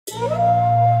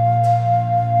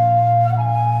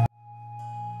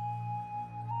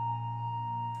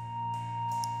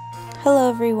Hello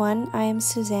everyone, I am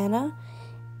Susanna,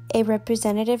 a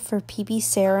representative for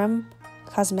PBSerum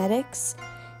Cosmetics,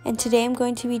 and today I'm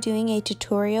going to be doing a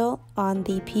tutorial on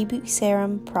the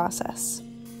PBSerum process.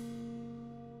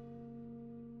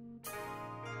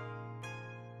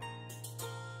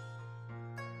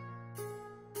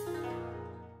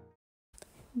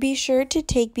 Be sure to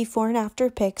take before and after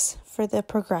pics for the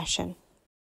progression.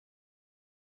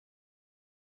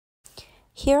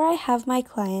 Here I have my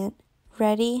client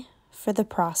ready for the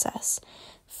process.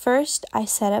 First, I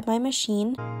set up my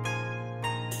machine.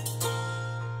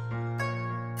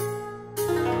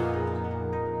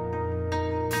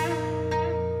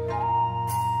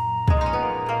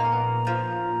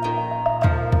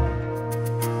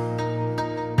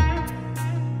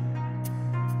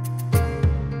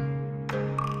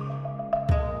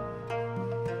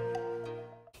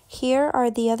 Here are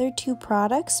the other two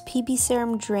products,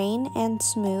 PBSerum Drain and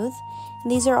Smooth,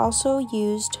 and these are also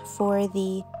used for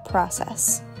the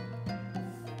process.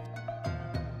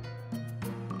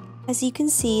 As you can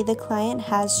see, the client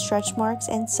has stretch marks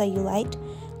and cellulite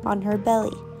on her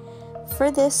belly. For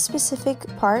this specific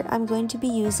part, I'm going to be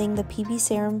using the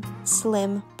PBSerum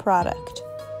Slim product.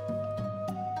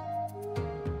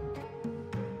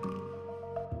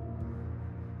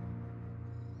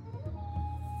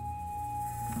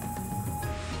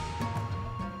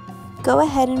 Go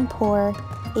ahead and pour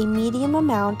a medium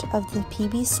amount of the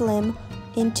PB Slim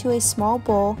into a small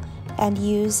bowl and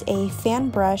use a fan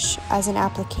brush as an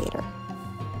applicator.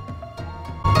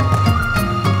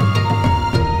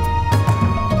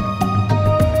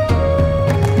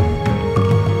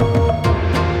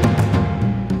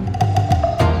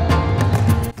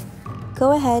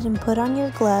 Go ahead and put on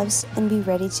your gloves and be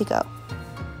ready to go.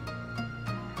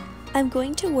 I'm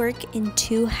going to work in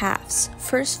two halves,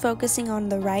 first focusing on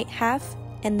the right half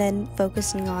and then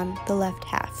focusing on the left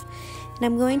half. And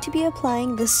I'm going to be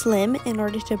applying the Slim in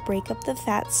order to break up the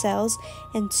fat cells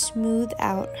and smooth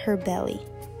out her belly.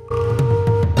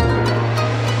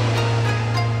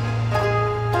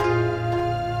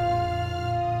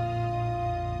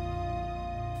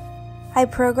 I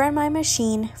programmed my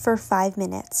machine for 5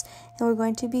 minutes, and we're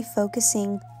going to be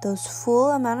focusing those full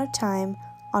amount of time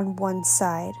on one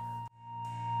side.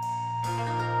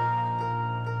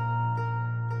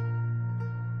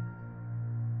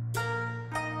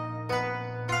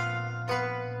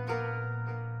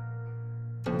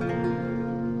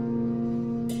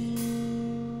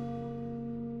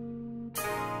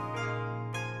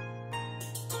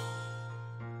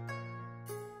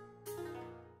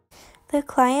 The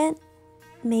client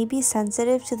may be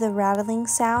sensitive to the rattling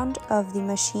sound of the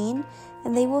machine,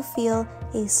 and they will feel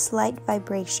a slight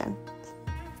vibration.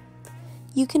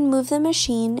 You can move the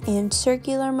machine in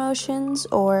circular motions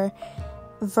or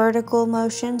vertical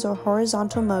motions or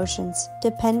horizontal motions,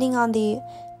 depending on the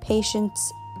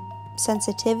patient's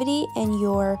sensitivity and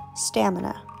your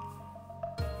stamina.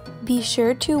 Be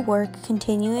sure to work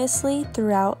continuously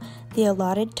throughout the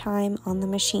allotted time on the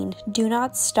machine. Do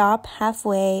not stop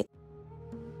halfway.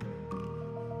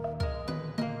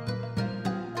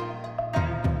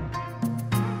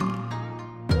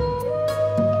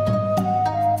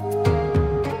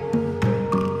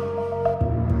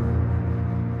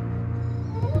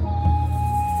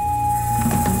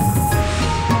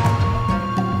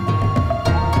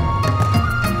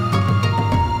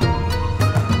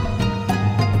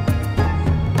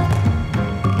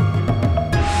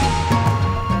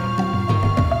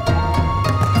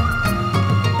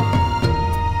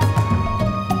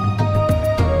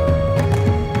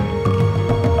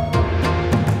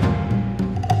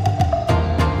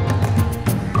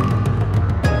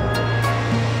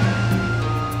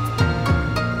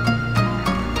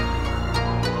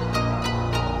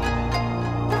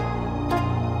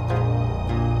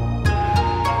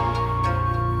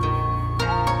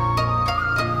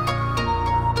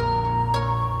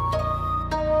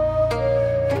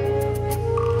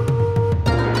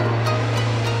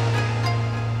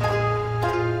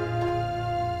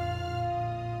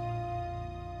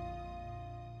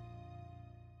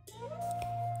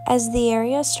 As the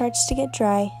area starts to get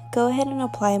dry, go ahead and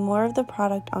apply more of the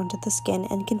product onto the skin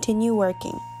and continue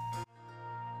working.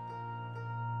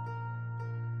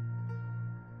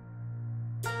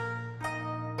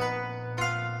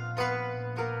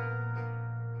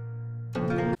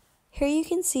 Here you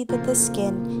can see that the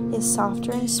skin is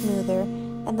softer and smoother,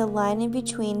 and the line in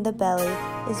between the belly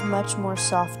is much more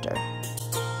softer.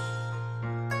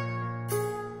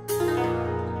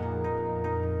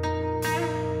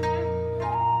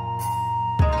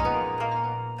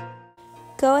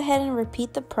 Go ahead and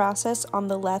repeat the process on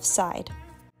the left side.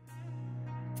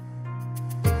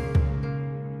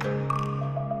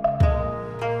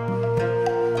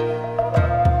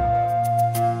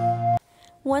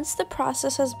 Once the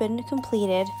process has been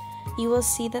completed, you will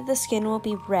see that the skin will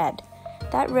be red.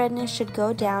 That redness should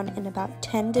go down in about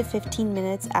 10 to 15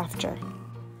 minutes after.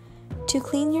 To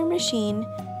clean your machine,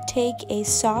 take a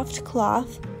soft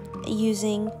cloth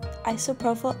using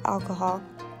isopropyl alcohol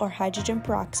or hydrogen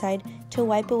peroxide to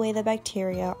wipe away the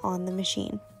bacteria on the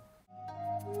machine.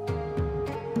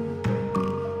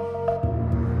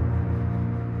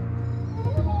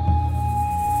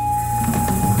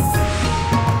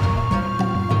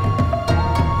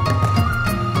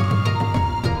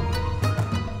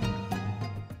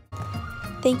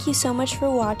 Thank you so much for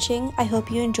watching. I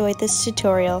hope you enjoyed this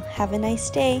tutorial. Have a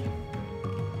nice day.